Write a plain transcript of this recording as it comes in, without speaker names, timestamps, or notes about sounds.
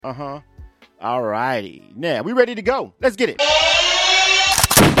All righty. Now, we ready to go. Let's get it.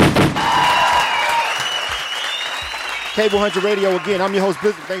 K100 Radio again. I'm your host,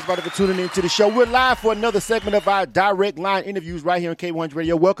 Blizzard. Thanks, everybody, for tuning in to the show. We're live for another segment of our direct line interviews right here on K100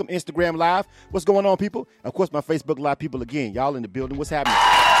 Radio. Welcome, Instagram Live. What's going on, people? Of course, my Facebook Live people again. Y'all in the building. What's happening?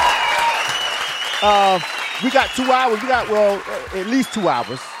 We got 2 hours. We got, at least 2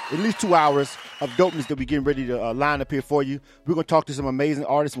 hours. At least 2 hours of dopeness that we're getting ready to line up here for you. We're going to talk to some amazing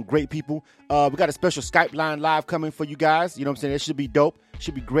artists, some great people. We got a special Skype line live coming for you guys. You know what I'm saying? That should be dope.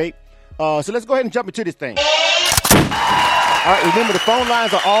 Should be great. So let's go ahead and jump into this thing. All right, remember the phone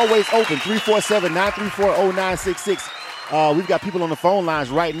lines are always open, 347-934-0966. We've got people on the phone lines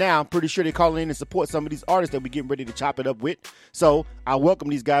right now. I'm pretty sure they're calling in and support some of these artists that we're getting ready to chop it up with. So I welcome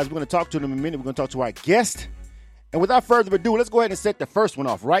these guys. We're going to talk to them in a minute. We're going to talk to our guest. And without further ado, let's go ahead and set the first one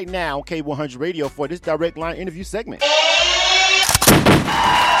off right now on K100 Radio for this direct line interview segment.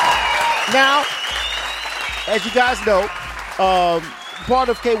 Now, as you guys know, part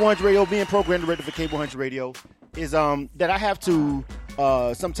of K100 Radio, being program director for K100 Radio, is that I have to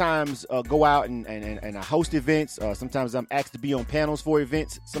sometimes go out and I host events. Sometimes I'm asked to be on panels for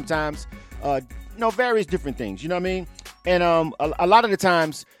events. Sometimes, various different things. You know what I mean? And a lot of the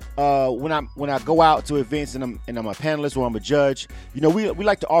times when I go out to events and I'm a panelist or I'm a judge, we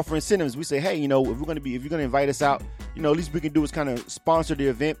like to offer incentives. We say, hey, if you're going to invite us out, at least we can do is kind of sponsor the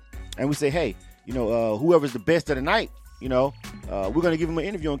event. And we say, hey, whoever's the best of the night, we're going to give them an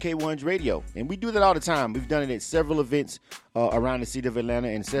interview on K100 Radio. And we do that all the time. We've done it at several events around the city of Atlanta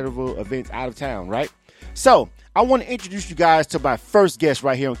and several events out of town, right? So I want to introduce you guys to my first guest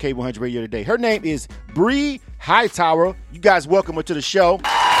right here on K100 Radio today. Her name is BRI HIGHTOWER. You guys welcome her to the show.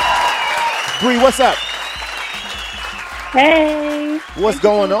 BRI, what's up? Hey. What's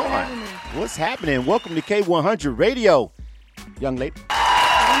going on? What's happening? Welcome to K100 Radio, young lady.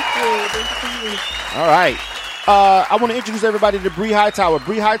 Thank you. All right. I want to introduce everybody to BRI HIGHTOWER.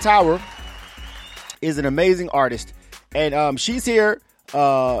 BRI HIGHTOWER is an amazing artist, and she's here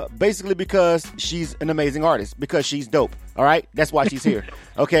basically because she's an amazing artist, because she's dope. All right, that's why she's here.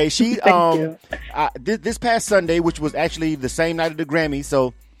 Okay, she this past Sunday, which was actually the same night of the Grammys.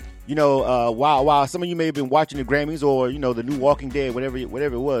 So, while some of you may have been watching the Grammys or the new Walking Dead, whatever it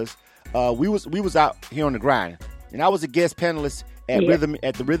was, we was out here on the grind, and I was a guest panelist at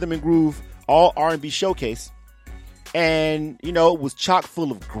the Rhythm and Groove All R&B Showcase. And, it was chock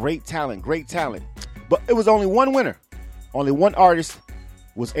full of great talent. But it was only one winner. Only one artist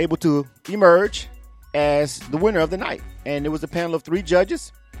was able to emerge as the winner of the night. And it was a panel of 3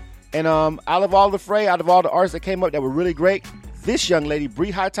 judges. And out of all the artists that came up that were really great, this young lady,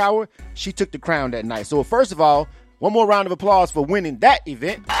 BRI HIGHTOWER, she took the crown that night. So first of all, one more round of applause for winning that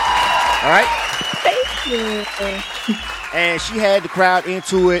event. All right? Thank you. And she had the crowd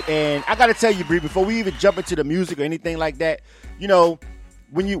into it. And I got to tell you, BRI, before we even jump into the music or anything like that,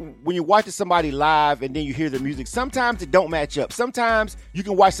 when you're watching somebody live and then you hear the music, sometimes it don't match up. Sometimes you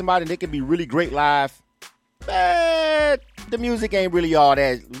can watch somebody and they can be really great live, but the music ain't really all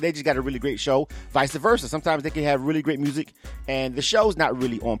that. They just got a really great show. Vice versa. Sometimes they can have really great music and the show's not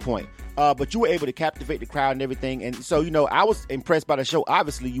really on point. But you were able to captivate the crowd and everything. And so, I was impressed by the show.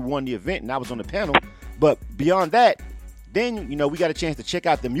 Obviously, you won the event and I was on the panel. But beyond that, then, we got a chance to check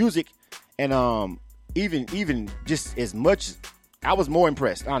out the music, and even just as much, I was more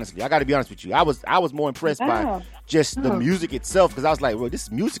impressed, honestly. I got to be honest with you. I was more impressed by just the music itself, because I was like, well, this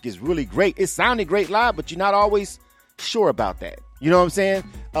music is really great. It sounded great live, but you're not always sure about that. You know what I'm saying?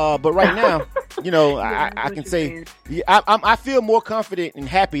 But right now, I can say, I feel more confident and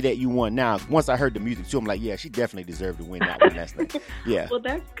happy that you won now. Once I heard the music too, I'm like, yeah, she definitely deserved to win that one last night. Yeah. Well,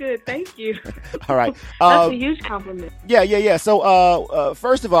 that's good. Thank you. All right. That's a huge compliment. Yeah. So,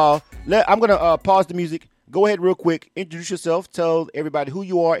 first of all, I'm going to pause the music. Go ahead real quick. Introduce yourself. Tell everybody who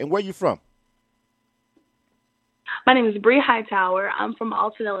you are and where you're from. My name is BRI HIGHTOWER. I'm from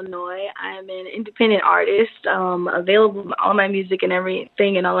Alton, Illinois. I am an independent artist, available all my music and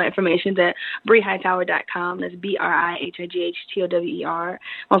everything and all that information at BRIHIGHTOWER.com. That's BRIHIGHTOWER.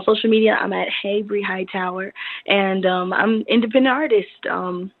 On social media, I'm at Hey BRI HIGHTOWER. And I'm an independent artist,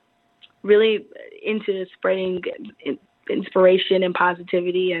 really into spreading inspiration and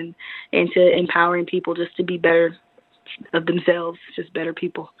positivity and into empowering people just to be better of themselves, just better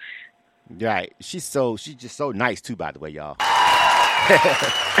people. Right. She's just so nice too, by the way, y'all.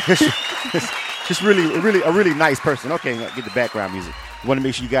 just really a really nice person. Okay, get the background music. Want to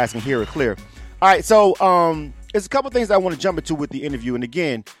make sure you guys can hear her clear. All right, so there's a couple things I want to jump into with the interview, and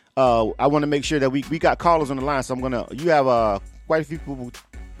again, I want to make sure that we got callers on the line. So you have quite a few people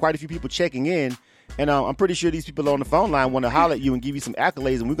checking in, And I'm pretty sure these people on the phone line want to holler at you and give you some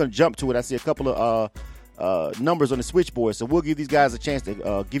accolades, and we're going to jump to it. I see a couple of numbers on the switchboard, so we'll give these guys a chance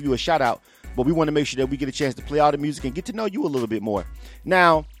to give you a shout out. But we want to make sure that we get a chance to play all the music and get to know you a little bit more.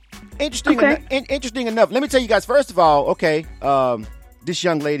 Now, interesting enough, let me tell you guys, first of all, okay, this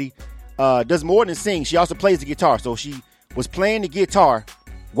young lady does more than sing. She also plays the guitar. So she was playing the guitar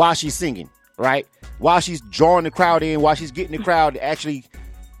while she's singing, right? While she's drawing the crowd in, while she's getting the crowd to actually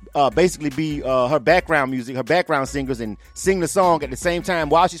basically be her background music, her background singers, and sing the song at the same time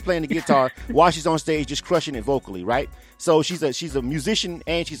while she's playing the guitar, while she's on stage just crushing it vocally, right? So she's a musician,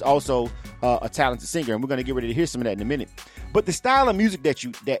 and she's also a talented singer, and we're gonna get ready to hear some of that in a minute. But the style of music that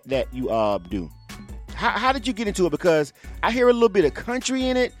you do, how did you get into it? Because I hear a little bit of country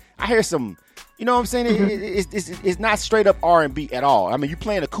in it. I hear some, you know what I'm saying? It's not straight up R&B at all. I mean, you're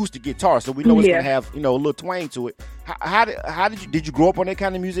playing acoustic guitar, so we know it's gonna have, a little twang to it. How did you grow up on that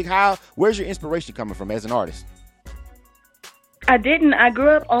kind of music? Where's your inspiration coming from as an artist? I didn't. I grew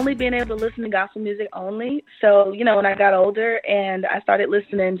up only being able to listen to gospel music only. So, when I got older and I started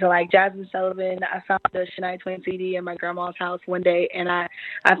listening to like Jasmine Sullivan, I found the Shania Twain CD in my grandma's house one day, and I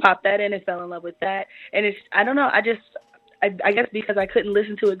popped that in and fell in love with that. And I don't know, I guess because I couldn't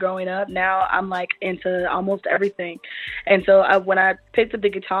listen to it growing up, now I'm like into almost everything. And so when I picked up the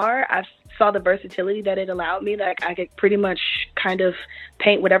guitar, I saw the versatility that it allowed me. Like I could pretty much kind of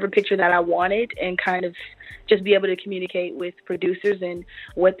paint whatever picture that I wanted and kind of just be able to communicate with producers and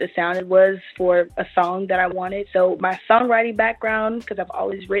what the sound was for a song that I wanted. So my songwriting background, because I've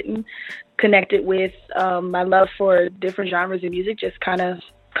always written, connected with my love for different genres of music, just kind of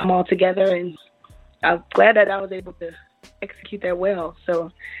come all together. And I'm glad that I was able to execute that well.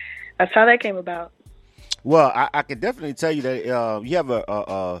 So that's how that came about. Well, I can definitely tell you that you have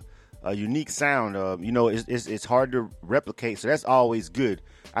a unique sound. It's hard to replicate, so that's always good.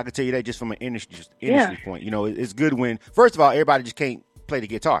 I can tell you that just from an industry point. It's good when, first of all, everybody just can't play the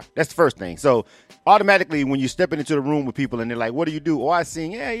guitar. That's the first thing. So automatically, when you're stepping into the room with people and they're like, "What do you do?" "Oh, I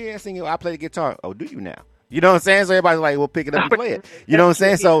sing." "Yeah, I sing. I play the guitar." "Oh, do you now?" You know what I'm saying? So everybody's like, "Well, pick it up and play it." You know what I'm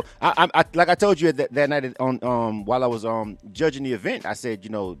saying? So I like I told you that night on while I was judging the event, I said,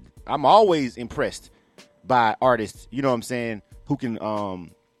 I'm always impressed by artists. You know what I'm saying? Who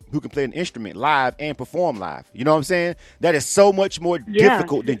can play an instrument live and perform live. You know what I'm saying? That is so much more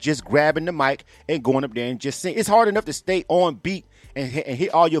difficult than just grabbing the mic and going up there and just sing. It's hard enough to stay on beat and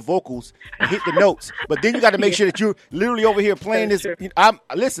hit all your vocals and hit the notes, but then you got to make sure that you're literally over here playing this. I'm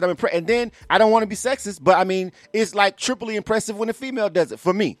impressed. And then I don't want to be sexist, but I mean, it's like triply impressive when a female does it.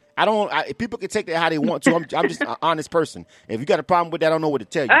 For me, people can take that how they want to. I'm just an honest person. If you got a problem with that, I don't know what to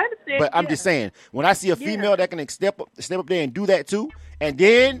tell you. But I'm just saying, when I see a female that can step up there and do that too, and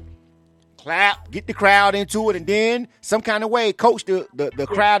then clap, get the crowd into it, and then some kind of way coach the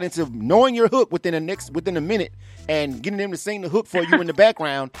crowd into knowing your hook within a minute and getting them to sing the hook for you in the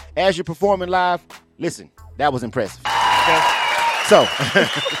background as you're performing live. Listen, that was impressive. Okay? So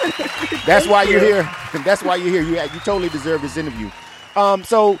that's why you're here. That's why you're here. You totally deserve this interview.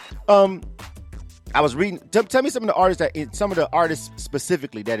 I was reading. Tell me some of the artists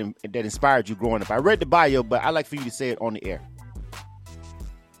specifically that inspired you growing up. I read the bio, but I'd like for you to say it on the air.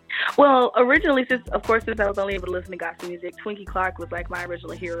 Well, originally, since I was only able to listen to gospel music, Twinkie Clark was like my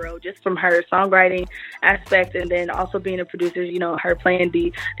original hero, just from her songwriting aspect, and then also being a producer, her playing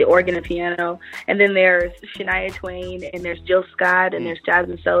the organ and piano. And then there's Shania Twain, and there's Jill Scott, and there's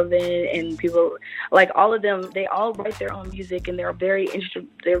Jasmine Sullivan, and people like all of them. They all write their own music, and they're very into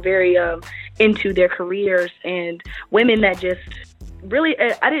their careers, and women that just really,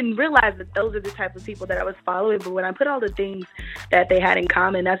 I didn't realize that those are the type of people that I was following, but when I put all the things that they had in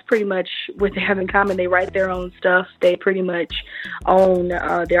common, that's pretty much what they have in common. They write their own stuff. They pretty much own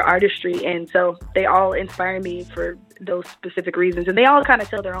their artistry, and so they all inspire me for those specific reasons, and they all kind of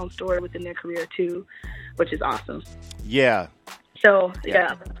tell their own story within their career too, which is awesome. Yeah. So,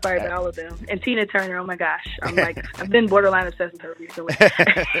 I'm inspired by all of them. And Tina Turner, oh my gosh. I've been borderline obsessed with her recently.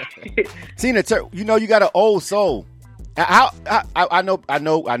 Tina Turner, you got an old soul. I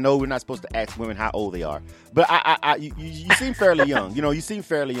know we're not supposed to ask women how old they are, but you seem fairly young. You seem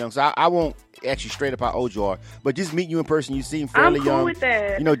fairly young, so I won't ask you straight up how old you are. But just meeting you in person, you seem fairly young. I'm cool with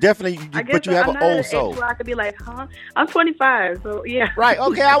that. Definitely. But you have an old soul. I could be like, I'm 25, so yeah. Right.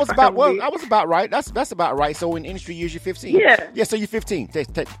 Okay. I was about right. That's about right. So in industry years, you're 15. Yeah. Yeah. So you're 15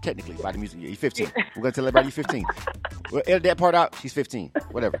 technically by the music year. You're 15. We're gonna tell everybody you're 15. We'll edit that part out. She's 15.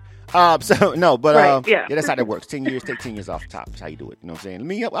 Whatever. So no, but right, yeah, that's how that works. 10 years, take 10 years off the top. That's how you do it. You know what I'm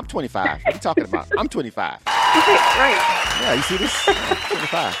saying? I'm 25. What are you talking about? I'm 25. Right. Yeah, you see this? I'm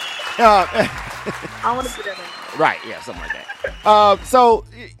 25. I want to put that in. Right, yeah, something like that. So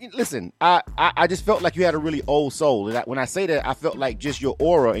listen, I just felt like you had a really old soul. And when I say that, I felt like just your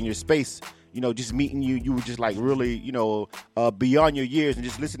aura and your space. Just meeting you, you were just like really, beyond your years, and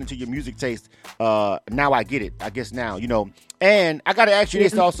just listening to your music taste. Now I get it. I guess now, And I got to ask you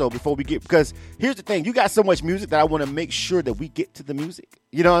this also before we get, because here's the thing: you got so much music that I want to make sure that we get to the music.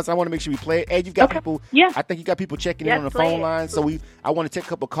 So I want to make sure we play it. And you've got people. Yeah. I think you got people checking in on the phone line. So I want to take a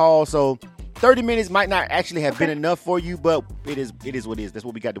couple calls. So 30 minutes might not actually have been enough for you, but it is what it is. That's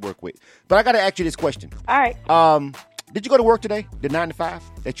what we got to work with. But I got to ask you this question. All right. Did you go to work today? The 9 to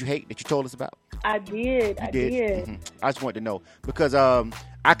 5 that you hate, that you told us about? I did. I did. Mm-hmm. I just wanted to know because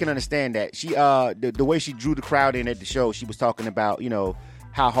I can understand that she the way she drew the crowd in at the show. She was talking about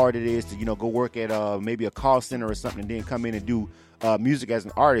how hard it is to go work at maybe a call center or something, and then come in and do music as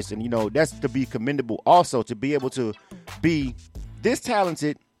an artist, and that's to be commendable. Also, to be able to be this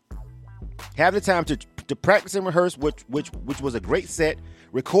talented, have the time to practice and rehearse, which was a great set,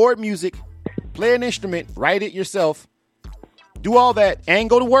 record music, play an instrument, write it yourself. Do all that and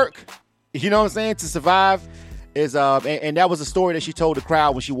go to work, you know what I'm saying, to survive is and that was a story that she told the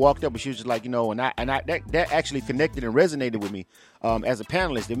crowd when she walked up, and she was just like, that actually connected and resonated with me as a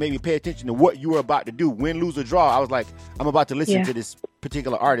panelist. It made me pay attention to what you were about to do, win, lose, or draw. I was like, I'm about to listen to this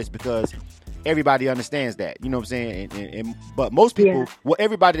particular artist because everybody understands that, you know what I'm saying, but most people, well,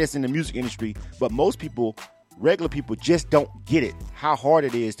 everybody that's in the music industry, but most people, regular people, just don't get it, how hard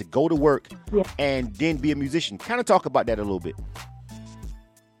it is to go to work and then be a musician. Kind of talk about that a little bit.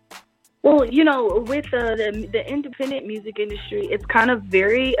 Well, with the independent music industry, it's kind of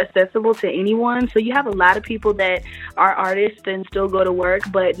very accessible to anyone. So you have a lot of people that are artists and still go to work,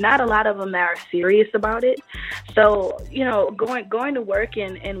 but not a lot of them that are serious about it. So, going to work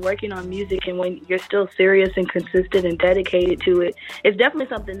and working on music, and when you're still serious and consistent and dedicated to it, it's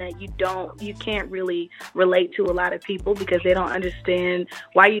definitely something that you can't really relate to a lot of people, because they don't understand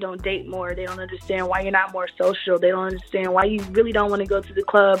why you don't date more. They don't understand why you're not more social. They don't understand why you really don't want to go to the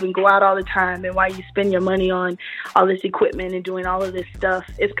club and go out all the time, and why you spend your money on all this equipment and doing all of this stuff.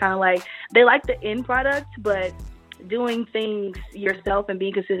 It's kind of like they like the end product, but doing things yourself and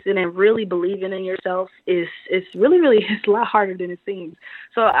being consistent and really believing in yourself is really it's a lot harder than it seems.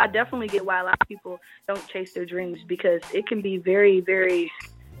 So I definitely get why a lot of people don't chase their dreams, because it can be very, very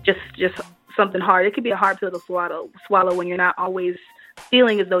just something hard. It can be a hard pill to swallow when you're not always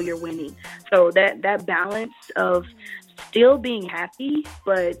feeling as though you're winning. So that balance of still being happy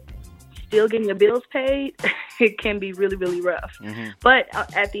but still getting your bills paid, it can be really, really rough. Mm-hmm. But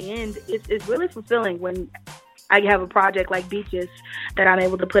at the end, it's really fulfilling when I have a project like Beaches that I'm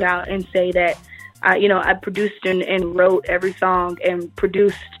able to put out and say that, I produced and wrote every song and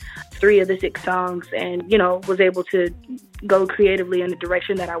produced 3 of the 6 songs, and, was able to go creatively in the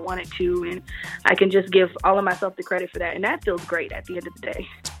direction that I wanted to. And I can just give all of myself the credit for that. And that feels great at the end of the day.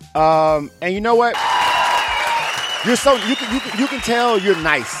 And you know what? You can tell you're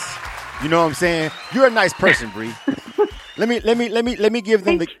nice. You know what I'm saying? You're a nice person, Bree. Let me give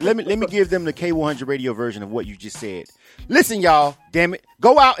them the K100 radio version of what you just said. Listen, y'all, damn it.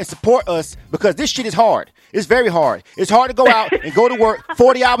 Go out and support us, because this shit is hard. It's very hard. It's hard to go out and go to work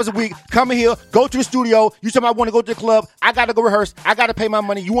 40 hours a week, come in here, go to the studio. You tell me I want to go to the club. I got to go rehearse. I got to pay my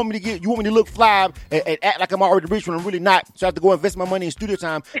money. You want me to look fly and act like I'm already rich when I'm really not. So I have to go invest my money in studio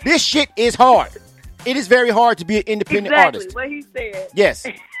time. This shit is hard. It is very hard to be an independent artist. Exactly what he said. Yes.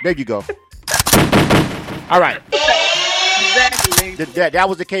 There you go. All right. Exactly. That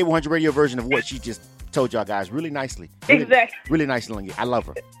was the K100 radio version of what she just told y'all guys really nicely. Exactly. Really nicely. I love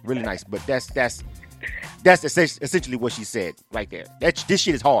her. Really nice. But that's essentially what she said right there. This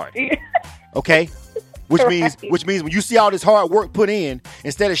shit is hard. Okay? Which means when you see all this hard work put in,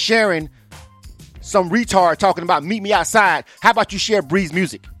 instead of sharing some retard talking about meet me outside, how about you share Bree's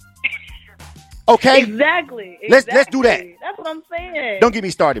music? Okay? Exactly. Let's do that. That's what I'm saying. Don't get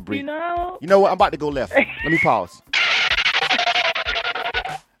me started, Bree. You know what? I'm about to go left. Let me pause.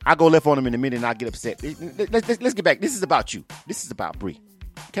 I'll go left on him in a minute and I'll get upset. Let's get back. This is about you. This is about Bree.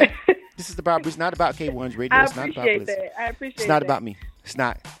 Okay? This is about Bree. It's not about K1's radio. I it's not about appreciate that. I appreciate that. It's not about me. It's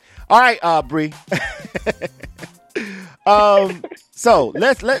not. All right, Bree. So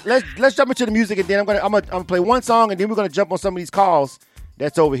let's jump into the music, and then I'm gonna play one song, and then we're gonna jump on some of these calls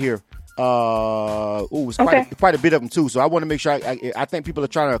that's over here. It's quite a bit of them too. So I want to make sure. I think people are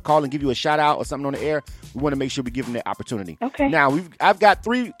trying to call and give you a shout out or something on the air. We want to make sure we give them that opportunity. Okay. Now I've got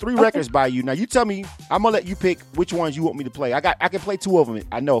three records by you. Now you tell me. I'm gonna let you pick which ones you want me to play. I can play 2 of them.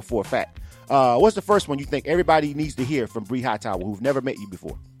 I know for a fact. What's the first one you think everybody needs to hear from Bree Hightower who've never met you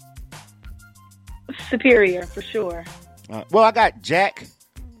before? Superior, for sure. Well, I got Jack,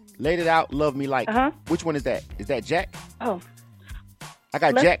 Laid It Out, Love Me Like. Uh-huh. Which one is that? Is that Jack? Oh. I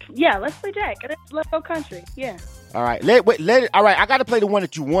got Jack. Yeah, let's play Jack. Let's go country. Yeah. All right. All right, I got to play the one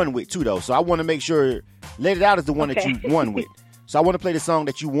that you won with, too, though. So I want to make sure Laid It Out is the one that you won with. So I want to play the song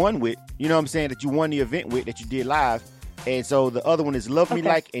that you won with, you know what I'm saying, that you won the event with, that you did live. And so the other one is Love Me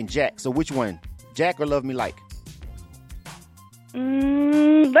Like and Jack. So which one? Jack or Love Me Like?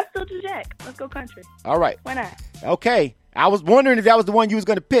 Let's still do Jack. Let's go country. All right. Why not? Okay. I was wondering if that was the one you was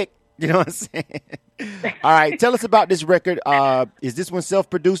going to pick. You know what I'm saying? All right. Tell us about this record. Is this one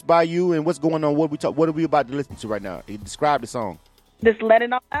self-produced by you? And what's going on? What are we about to listen to right now? Describe the song. Just Let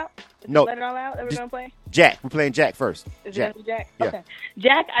It All Out? No. Let It All Out that we're going to play? Jack. We're playing Jack first. Is Jack. it Jack? Yeah. Okay.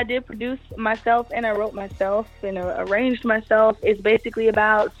 Jack, I did produce myself, and I wrote myself, and arranged myself. It's basically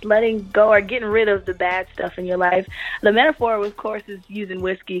about letting go or getting rid of the bad stuff in your life. The metaphor, of course, is using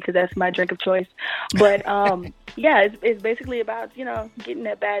whiskey because that's my drink of choice. But, yeah, it's basically about, getting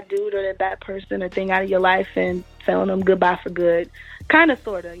that bad dude or that bad person or thing out of your life and telling them goodbye for good. Kind of,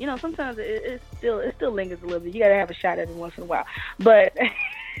 sort of. Sometimes it still lingers a little bit. You got to have a shot every once in a while. But...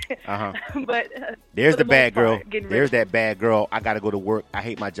 But there's the bad girl. There's that bad girl. I got to go to work. I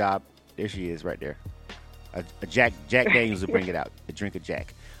hate my job. There she is, right there. A Jack Daniels will bring it out. A drink of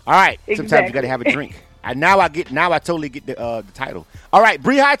Jack. All right. Exactly. Sometimes you got to have a drink. Now I totally get the title. All right,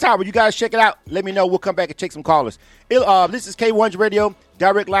 BRI HIGHTOWER. You guys check it out. Let me know. We'll come back and take some callers. This is K1's Radio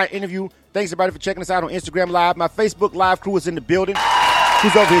direct line interview. Thanks everybody for checking us out on Instagram Live. My Facebook Live crew is in the building.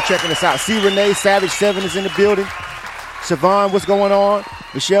 Who's over here checking us out? C. Renee Savage 7 is in the building. Siobhan, what's going on?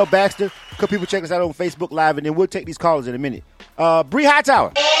 Michelle Baxter. A couple people checking us out on Facebook Live, and then we'll take these callers in a minute. BRI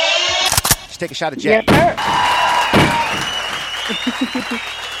HIGHTOWER. Let's take a shot of Jack. Yes, sir.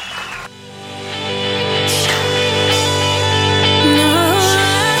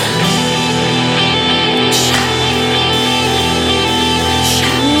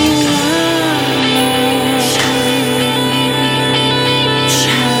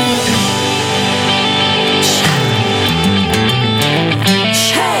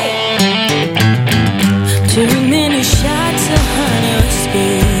 Too many shots of honey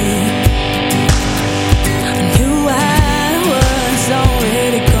whiskey. I knew I was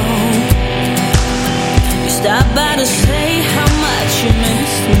already gone. You stopped by to say how much you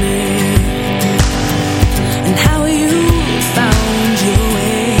missed me and how you found your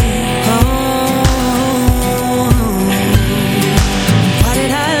way home. Why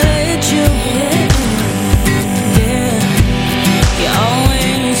did I let you in? Yeah, you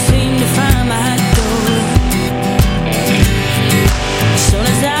always seem to find my door. As soon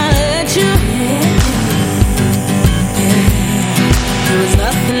as I let you in, there was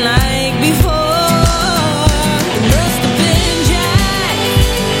nothing like before. It must have been Jack.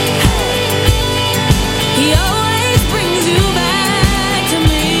 He always brings you back to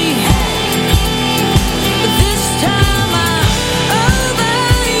me. But this time I'm over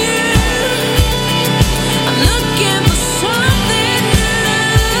you. I'm looking for something new.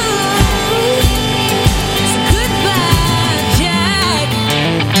 So goodbye, Jack.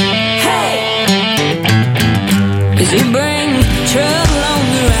 Hey, 'cause you bring trouble on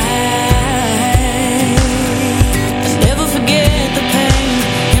the ride. I'll never forget the pain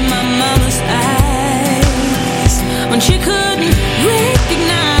in my mama's eyes when she couldn't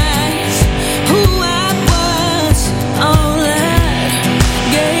recognize who I was. All that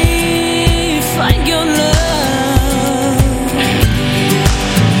gave for your love.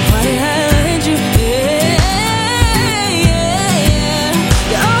 Why did I let you? Yeah.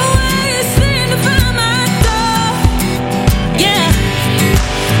 You always seem to find my door. Yeah.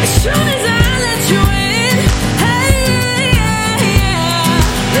 As soon as I let you in, hey, yeah.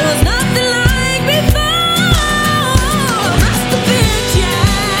 There was nothing like before. Must have been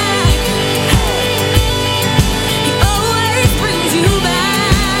Jack. He always brings you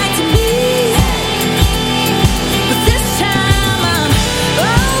back to me. But this time I'm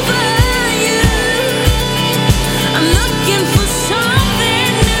over you. I'm looking for something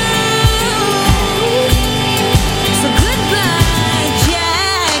new. So goodbye,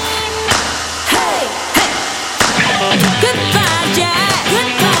 Jack. Hey, goodbye, Jack.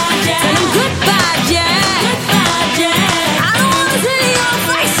 Goodbye, Jack. Tell him goodbye, Jack. Goodbye, Jack. I don't wanna see your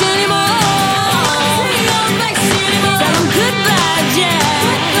face anymore. Tell him goodbye, Jack.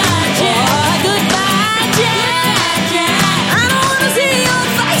 Goodbye, Jack. I don't wanna see your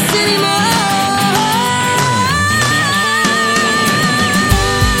face anymore.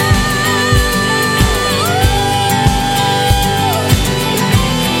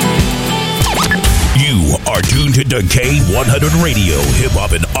 You are tuned to K100 Radio, Hip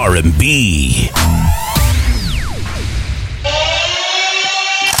Hop and R&B.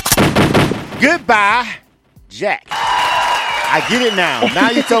 Goodbye, Jack. I get it now. Now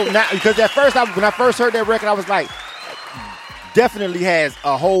you told now because at first when I first heard that record, I was like, definitely has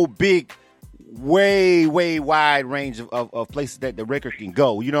a whole big, way wide range of places that the record can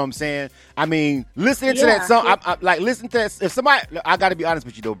go. You know what I'm saying? I mean, listening to that song, I like listen to that. If somebody, I got to be honest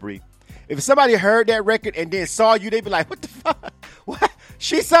with you though, Bree. If somebody heard that record and then saw you, they'd be like, "What the fuck? What?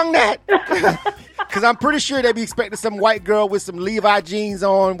 She sung that?" Because I'm pretty sure they'd be expecting some white girl with some Levi jeans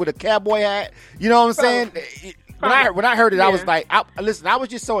on with a cowboy hat. You know what I'm saying? When I heard it, I was like, listen, I was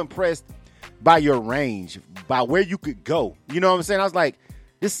just so impressed by your range, by where you could go. You know what I'm saying? I was like,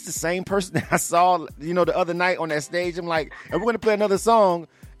 this is the same person that I saw, the other night on that stage. I'm like, and we're gonna play another song,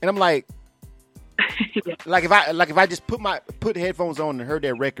 and I'm like, like if I just put headphones on and heard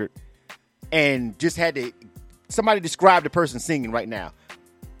that record, and just had to somebody describe the person singing right now.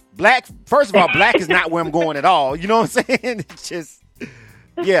 Black, first of all, Black is not where I'm going at all. You know what I'm saying? It's just.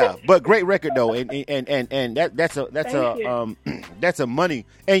 Yeah, but great record though, and that's a money,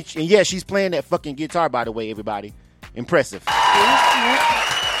 and yeah, she's playing that fucking guitar, by the way, everybody. Impressive.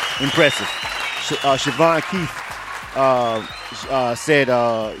 Impressive. Siobhan Keith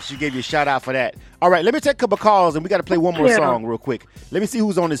said she gave you a shout out for that. All right, let me take a couple calls, and we got to play one more song real quick. Let me see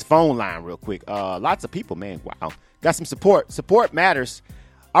who's on this phone line real quick. Lots of people, man. Wow, got some support. Support matters.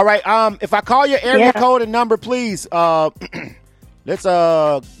 All right, if I call your area code and number, please. Let's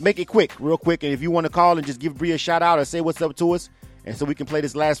make it quick, real quick. And if you want to call and just give Bree a shout out or say what's up to us, and so we can play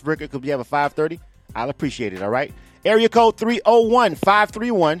this last record because we have a 5:30, I'll appreciate it. All right. Area code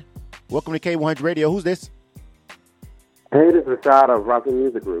 301-531. Welcome to K100 Radio. Who's this? Hey, this is Rashad of Rocket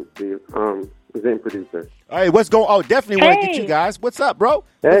Music Group, the event producer. All right, what's going on? Oh, definitely want to get you guys. What's up, bro?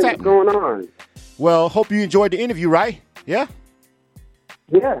 What's going on? Well, hope you enjoyed the interview, right? Yeah?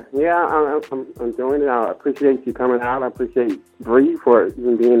 Yeah, I'm enjoying it. I appreciate you coming out. I appreciate Bree for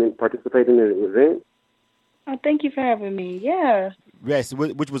even participating in the event. Oh, thank you for having me. Yeah. Yes,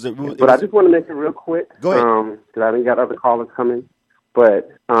 which was But I just want to make it real quick. Go ahead. Because I think got other callers coming.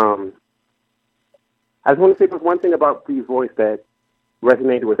 But I just want to say there's one thing about Bree's voice that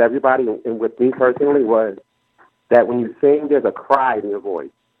resonated with everybody and with me personally was that when you sing, there's a cry in your voice.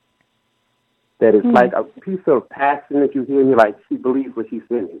 That is like a piece of passion that you hear, and you're like, she believes what she's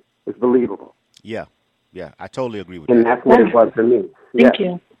singing. It's believable. Yeah, I totally agree with that. And that's what it was for me. Thank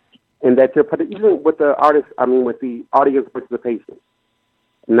you. And that you're even with the artists, with the audience participation.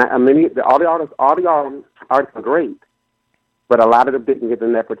 All the artists are great, but a lot of them didn't get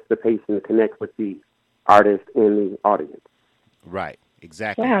in that participation to connect with the artist and the audience. Right.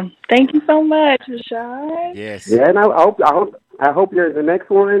 Exactly. Yeah. Thank you so much, Rashad. Yes. Yeah, and I hope you're in the next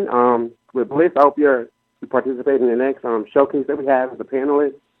one. With Bliss, I hope you participate in the next showcase that we have as a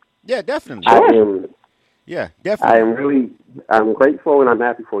panelist. Yeah, definitely. I'm grateful and I'm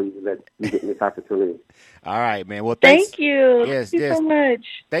happy for you that you getting this opportunity. All right, man. Well, thanks. Thank you. Yes, Thank you so much.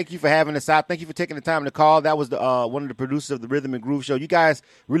 Thank you for having us out. Thank you for taking the time to call. That was the one of the producers of the Rhythm and Groove Show. You guys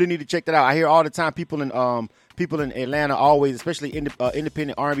really need to check that out. I hear all the time people in Atlanta always, especially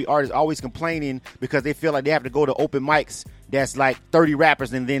independent R&B artists, always complaining because they feel like they have to go to open mics that's like 30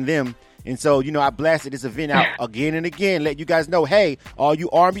 rappers and then them. And so, I blasted this event out again and again, let you guys know, hey, all you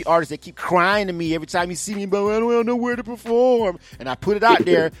R&B artists that keep crying to me every time you see me, but I don't know where to perform. And I put it out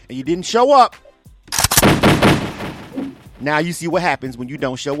there, and you didn't show up. Now you see what happens when you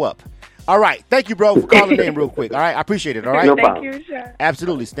don't show up. All right. Thank you, bro, for calling in real quick. All right. I appreciate it. All right. No Thank you, Rashad.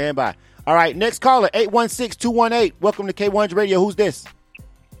 Absolutely. Stand by. All right. Next caller, 816-218. Welcome to K100 Radio. Who's this?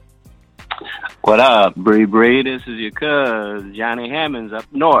 What up, Bree? This is your cuz, Johnny Hammond's up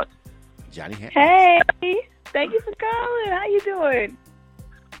north. Johnny Hammond. Hey, thank you for calling. How you doing?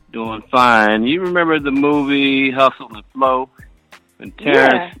 Doing fine. You remember the movie Hustle and Flow? When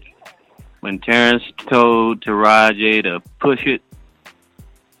Terrence told Taraji to push it?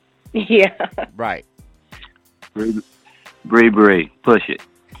 Yeah. Right. Bree, push it.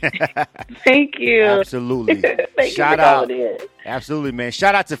 Thank you. Absolutely. Shout out. Absolutely, man.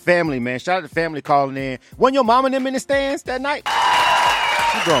 Shout out to family, man. Shout out to family calling in. Wasn't your mama and them in the stands that night?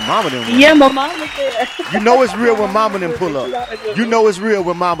 You girl, mama them. Yeah, my mom was there. You know it's real when mama them pull up. You know it's real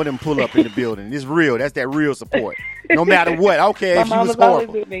when mama them pull up in the building. It's real. That's that real support. No matter what. I don't care if she was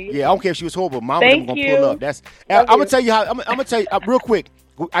horrible. Yeah, I don't care if she was horrible. Mama them gonna pull up. I'm gonna tell you how. I'm gonna tell you real quick.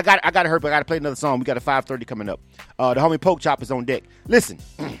 I got to hurt, but I got to play another song. We got a 5:30 coming up. The homie Poke Chop is on deck. Listen,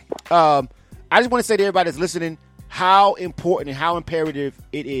 I just want to say to everybody that's listening, how important and how imperative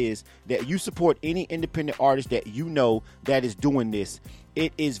it is that you support any independent artist that you know that is doing this.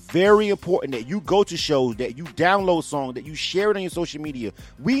 It is very important that you go to shows, that you download songs, that you share it on your social media.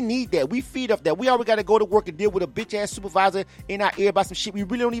 We need that. We feed up that. We already got to go to work and deal with a bitch-ass supervisor in our ear about some shit we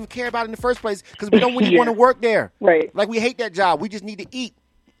really don't even care about in the first place because we don't really want to work there. Right. Like, we hate that job. We just need to eat.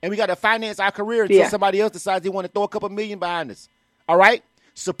 And we got to finance our career until somebody else decides they want to throw a couple million behind us. All right?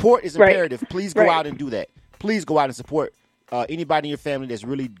 Support is imperative. Please go out and do that. Please go out and support anybody in your family that's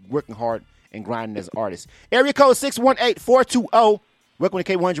really working hard and grinding as artists. Area code 618-420. Welcome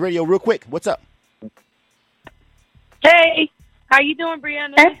to K100 Radio. Real quick, what's up? Hey, how you doing,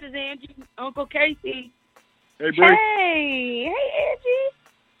 Brianna? This is Angie, Uncle Casey. Hey, Bree. Hey, Angie.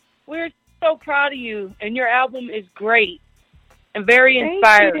 We're so proud of you, and your album is great and very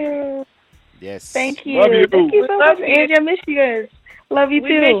inspiring. You. Yes. Thank you. Love you. Thank you so much, Angie. I miss you guys. Love you We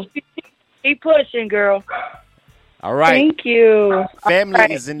too. miss you. Keep pushing, girl. All right. Thank you.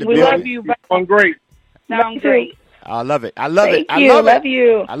 Family is in the We building. love you. Doing great. Sound great. I love it. I love it. Thank I you. love Love it.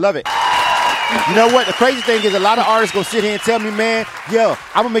 you. I love it. You know what? The crazy thing is a lot of artists go sit here and tell me, man, yo,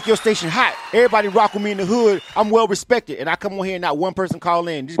 I'm going to make your station hot. Everybody rock with me in the hood. I'm well respected. And I come on here and not one person call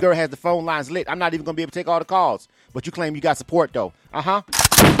in. This girl has the phone lines lit. I'm not even going to be able to take all the calls. But you claim you got support, though. Uh-huh.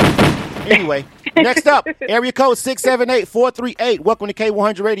 Anyway, next up, area code 678-438. Welcome to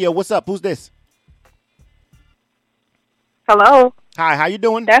K100 Radio. What's up? Who's this? Hello. Hi, how you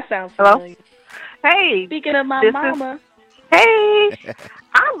doing? That sounds Hello? familiar. Hey. Speaking of my This is- mama. Hey.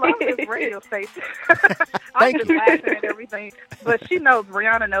 I love this radio station. I'm Thank just you. laughing at everything. But she knows,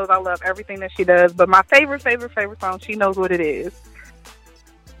 Brianna knows I love everything that she does. But my favorite song, she knows what it is.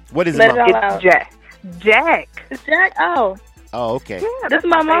 What is Let it, it Mom? all It's out. Jack. Jack. It's Jack. Oh, Oh, okay. Yeah, This that's is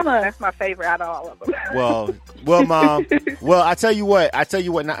my favorite. mama. That's my favorite out of all of them. Well, Mom. Well, I tell you what.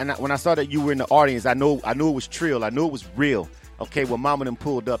 When I saw that you were in the audience, I knew it was trill. I knew it was real. Okay, well, Mama done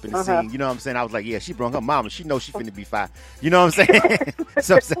pulled up in the scene. You know what I'm saying? I was like, yeah, she brought her mama. She knows she finna be fine. You know what I'm saying?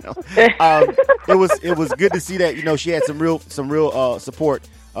 So, it was good to see that. You know, she had some real support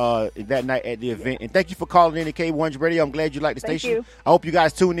that night at the event. And thank you for calling in to K100 Radio. I'm glad you like the Thank station. you. I hope you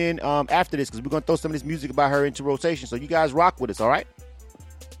guys tune in after this because we're gonna throw some of this music about her into rotation. So you guys rock with us, all right?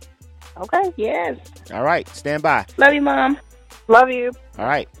 okay. Yes. All right, stand by. Love you, Mom. Love you. All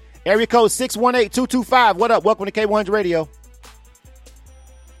right. Area code 618-225. What up? Welcome to K100 Radio.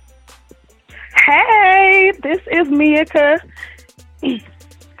 Hey, this is Mika.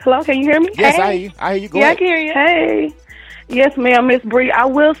 Hello, can you hear me? Yes, hey. I hear you. I hear you. Go Yeah, I ahead. can hear you. Hey. Yes, ma'am, Miss Bree. I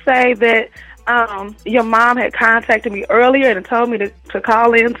will say that your mom had contacted me earlier and told me to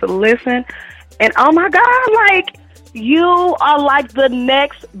call in to listen. And oh my God, like, you are like the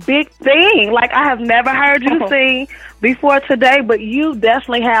next big thing. Like, I have never heard you sing before today, but you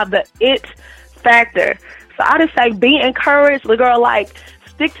definitely have the it factor. So I just say be encouraged, the girl. Like,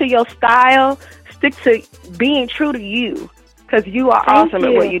 stick to your style, stick to being true to you, because you are Thank awesome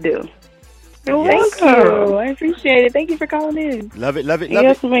at you. what you do. Thank you. I appreciate it. Thank you for calling in. Love it, love it, love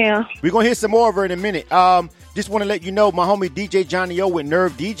Yes, it. ma'am. We're going to hear some more of her in a minute. Just want to let you know, my homie DJ Johnny O with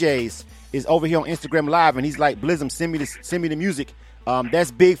Nerve DJs is over here on Instagram Live, and he's like, Blizzum, send me the music. That's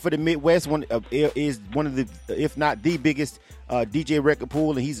big for the Midwest. Is one of the, if not the biggest DJ record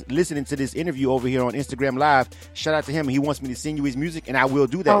pool, and he's listening to this interview over here on Instagram Live. Shout out to him. He wants me to send you his music, and I will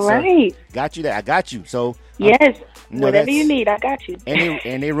do that. All sir. right. Got you that. I got you. So Yes. no, Whatever that's- you need, I got you.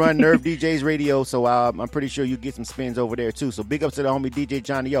 and they run Nerve DJs Radio, so I'm pretty sure you get some spins over there too. So big ups to the homie DJ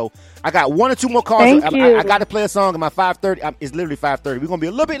Johnny O. I got one or two more calls. Thank I you. got to play a song at my 5:30. It's literally 5:30. We're gonna be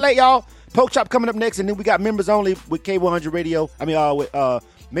a little bit late, y'all. Poke Chop coming up next, and then we got members only with K100 Radio. with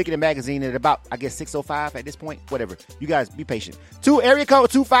Making It Magazine at about, I guess, 6:05 at this point. Whatever. You guys be patient. Area code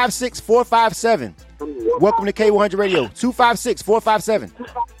 256-457. Welcome to K100 Radio. 256-457.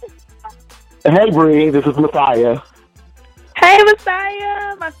 Hey, Bree, this is Messiah. Hey,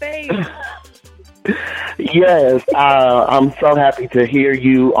 Messiah, my favorite. Yes, I'm so happy to hear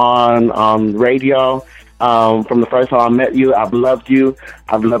you on radio. From the first time I met you, I've loved you.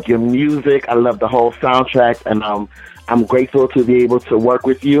 I've loved your music. I love the whole soundtrack, and I'm grateful to be able to work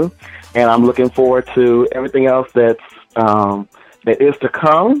with you. And I'm looking forward to everything else that is to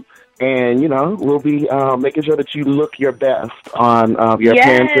come. And, you know, we'll be making sure that you look your best on your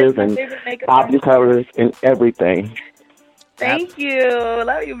appearances and album covers and everything. Thank you.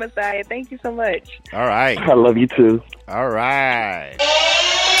 Love you, Messiah. Thank you so much. All right. I love you, too. All right.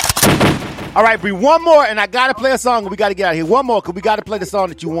 All right, Bree, one more, and I got to play a song, and we got to get out of here. One more, because we got to play the song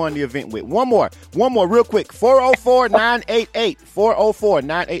that you won the event with. One more, real quick. 404-988.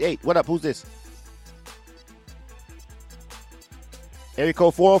 404-988. What up? Who's this? Area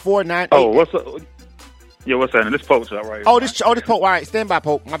code 404-988. Oh, what's up? Yeah, what's that? This Pope's up right here. This Pope. All right, stand by,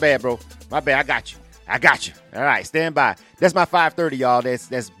 Pope. My bad, bro. My bad. I got you. All right, stand by. That's my 5:30, y'all.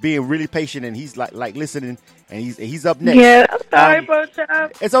 That's being really patient, and he's like listening, and he's up next. Yeah, I'm sorry, Pope.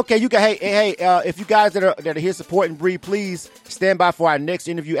 It's okay. You can. Hey. If you guys that are here supporting Bree, please stand by for our next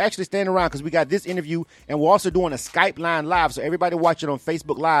interview. Actually, stand around because we got this interview, and we're also doing a Skype line live. So everybody watching on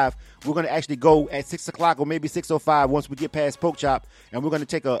Facebook Live, we're going to actually go at 6:00 or maybe 6:05 once we get past Poke Chop, and we're going to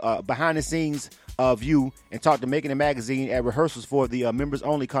take a behind the scenes view and talk to Making It Magazine at rehearsals for the members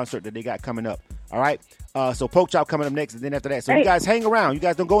only concert that they got coming up. All right. So Poke Chop coming up next, and then after that. So you guys hang around. You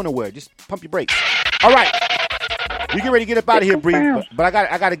guys don't go nowhere. Just pump your brakes. All right. We get ready to get up out of here, Bree. But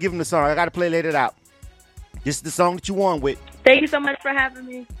I got to give him the song. I got to play Let It Out. This is the song that you won with. Thank you so much for having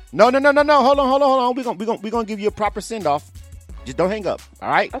me. No. Hold on. We're gonna give you a proper send off. Just don't hang up. All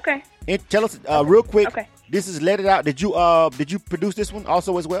right. Okay. And tell us real quick. Okay. This is Let It Out. Did you produce this one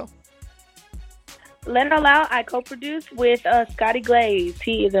also as well? Let It All Out, I co-produced with Scotty Glaze.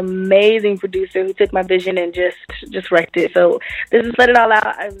 He is an amazing producer who took my vision and just wrecked it. So this is Let It All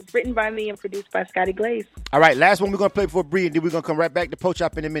Out. It was written by me and produced by Scotty Glaze. All right, last one we're going to play for Bree, and then we're going to come right back to Poach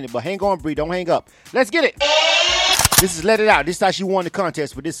Up in a minute. But hang on, Bree. Don't hang up. Let's get it. This is Let It Out. This is how she won the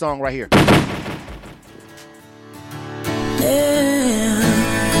contest for this song right here.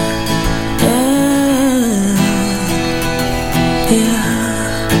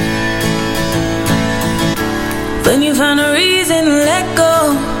 When you find a reason to let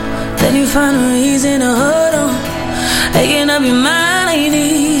go, then you find a reason to hold on. Making up your mind ain't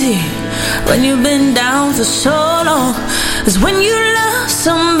easy when you've been down for so long. 'Cause when you love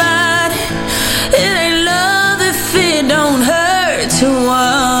somebody, it ain't love if it don't hurt to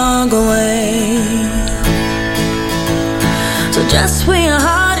walk away. So just when your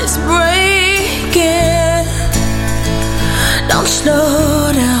heart is breaking, don't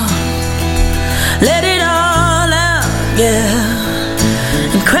slow down. Let it all out,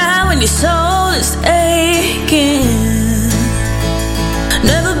 yeah. And cry when your soul is aching.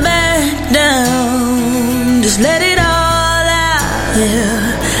 Never back down. Just let it all out, yeah.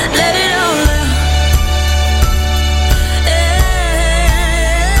 Let it all out. Yeah,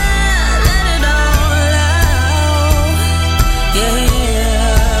 let it all out. Yeah,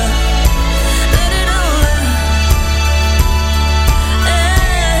 let it all out.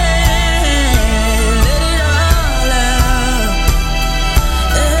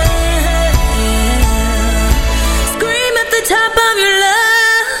 Top of your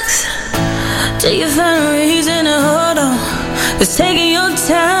lungs till you find a reason to hold on. 'Cause taking your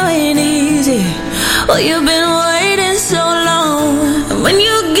time ain't easy. Well, you've been waiting so long. And when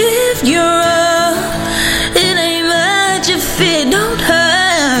you give your up, it ain't much if it don't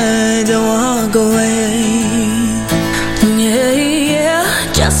hurt to walk away. Yeah, yeah.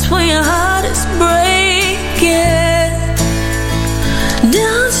 Just when your heart is breaking,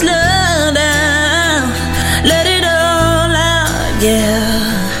 don't slow down. Let it all out, yeah.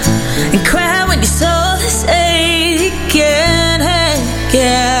 And cry when your soul is aching, hey,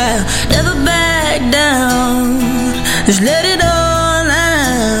 yeah. Never back down. Just let it all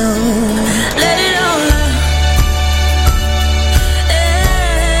out. Let it all out.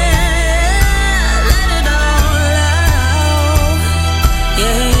 Yeah, let it all out.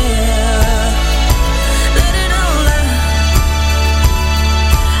 Yeah, let it all out.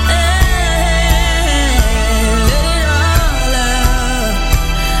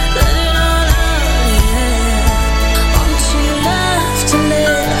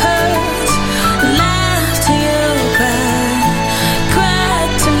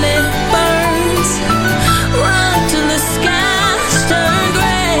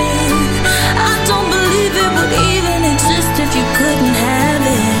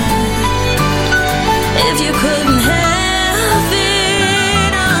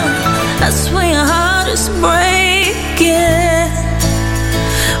 Breaking.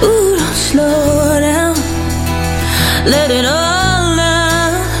 Ooh, don't slow down. Let it all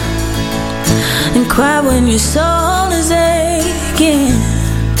out. And cry when your soul is aching.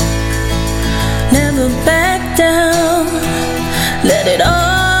 Never back down. Let it all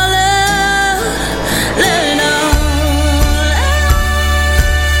out. Let it all out.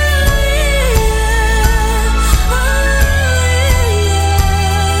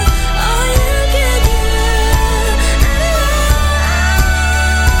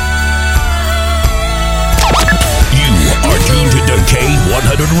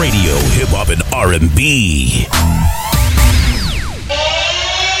 K100 Radio, hip hop and R&B.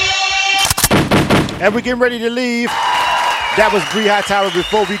 And we're getting ready to leave. That was Bree Hightower.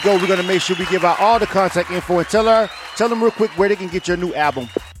 Before we go, we're going to make sure we give out all the contact info and tell them real quick where they can get your new album.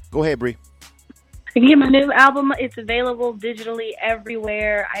 Go ahead, Bree. You can get my new album. It's available digitally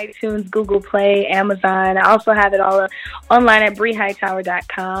everywhere: iTunes, Google Play, Amazon. I also have it all online at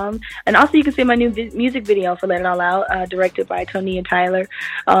BRIHightower.com. And also, you can see my new music video for "Let It All Out," directed by Tony and Tyler.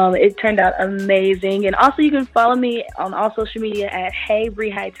 It turned out amazing. And also, you can follow me on all social media at Hey Bri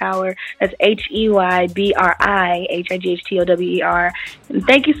Hightower. That's HEYBRIHIGHTOWER. And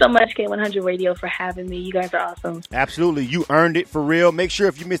thank you so much, K100 Radio, for having me. You guys are awesome. Absolutely. You earned it for real. Make sure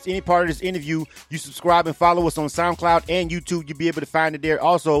if you missed any part of this interview, you subscribe and follow us on SoundCloud and YouTube. You'll be able to find it there.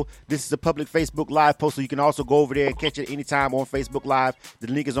 Also, this is a public Facebook Live post, so you can also go over there and catch it anytime on Facebook Live. The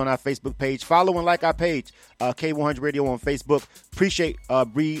link is on our Facebook page. Follow and like our page, K100 Radio on Facebook. Appreciate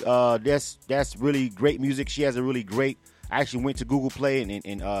Bri. That's really great music. She has a really great. I actually went to Google Play and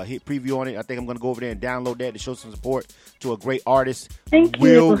hit preview on it. I think I'm going to go over there and download that to show some support to a great artist. Thank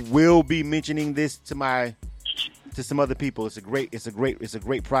you. Will be mentioning this to some other people. It's a great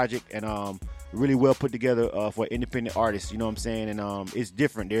project and really well put together for an independent artist. You know what I'm saying? And it's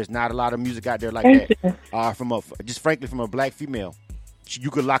different. There's not a lot of music out there like that. Frankly from a black female. You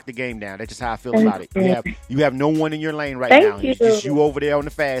could lock the game down. That's just how I feel about it. You have no one in your lane right now. It's just you over there on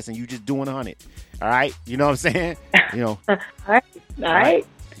the fast and you just doing 100. All right? You know what I'm saying? You know. All right.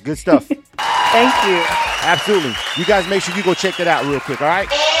 Good stuff. Thank you. Absolutely. You guys make sure you go check that out real quick, all right?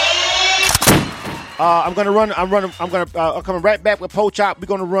 I'm coming right back with Po Chop. We're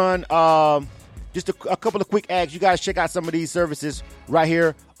gonna run just a couple of quick ads. You guys check out some of these services right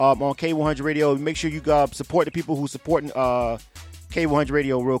here on K100 Radio. Make sure you support the people who supporting K100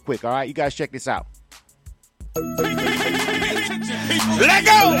 Radio real quick, all right? You guys check this out. Let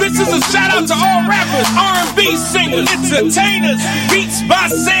go! This is a shout out to all rappers, R&B singers, entertainers,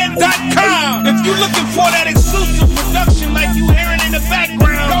 beatsbysaid.com. If you're looking for that exclusive production like you hearing in the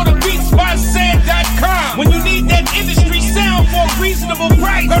background, go to beatsbysaid.com. When you need that industry sound for a reasonable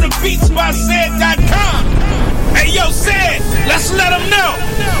price, go to beatsbysaid.com. Hey yo, Said, let's let them know.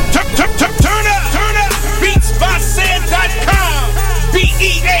 Turn up. Beatsbysaid.com.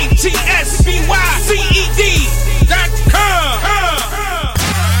 BEATSBYCED.com.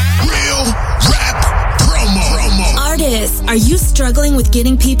 Real rap promo. Artists, are you struggling with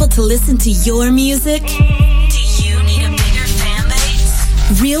getting people to listen to your music? Do you need a bigger fan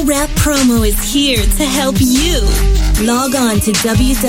base? Real Rap Promo is here to help you. Log on to www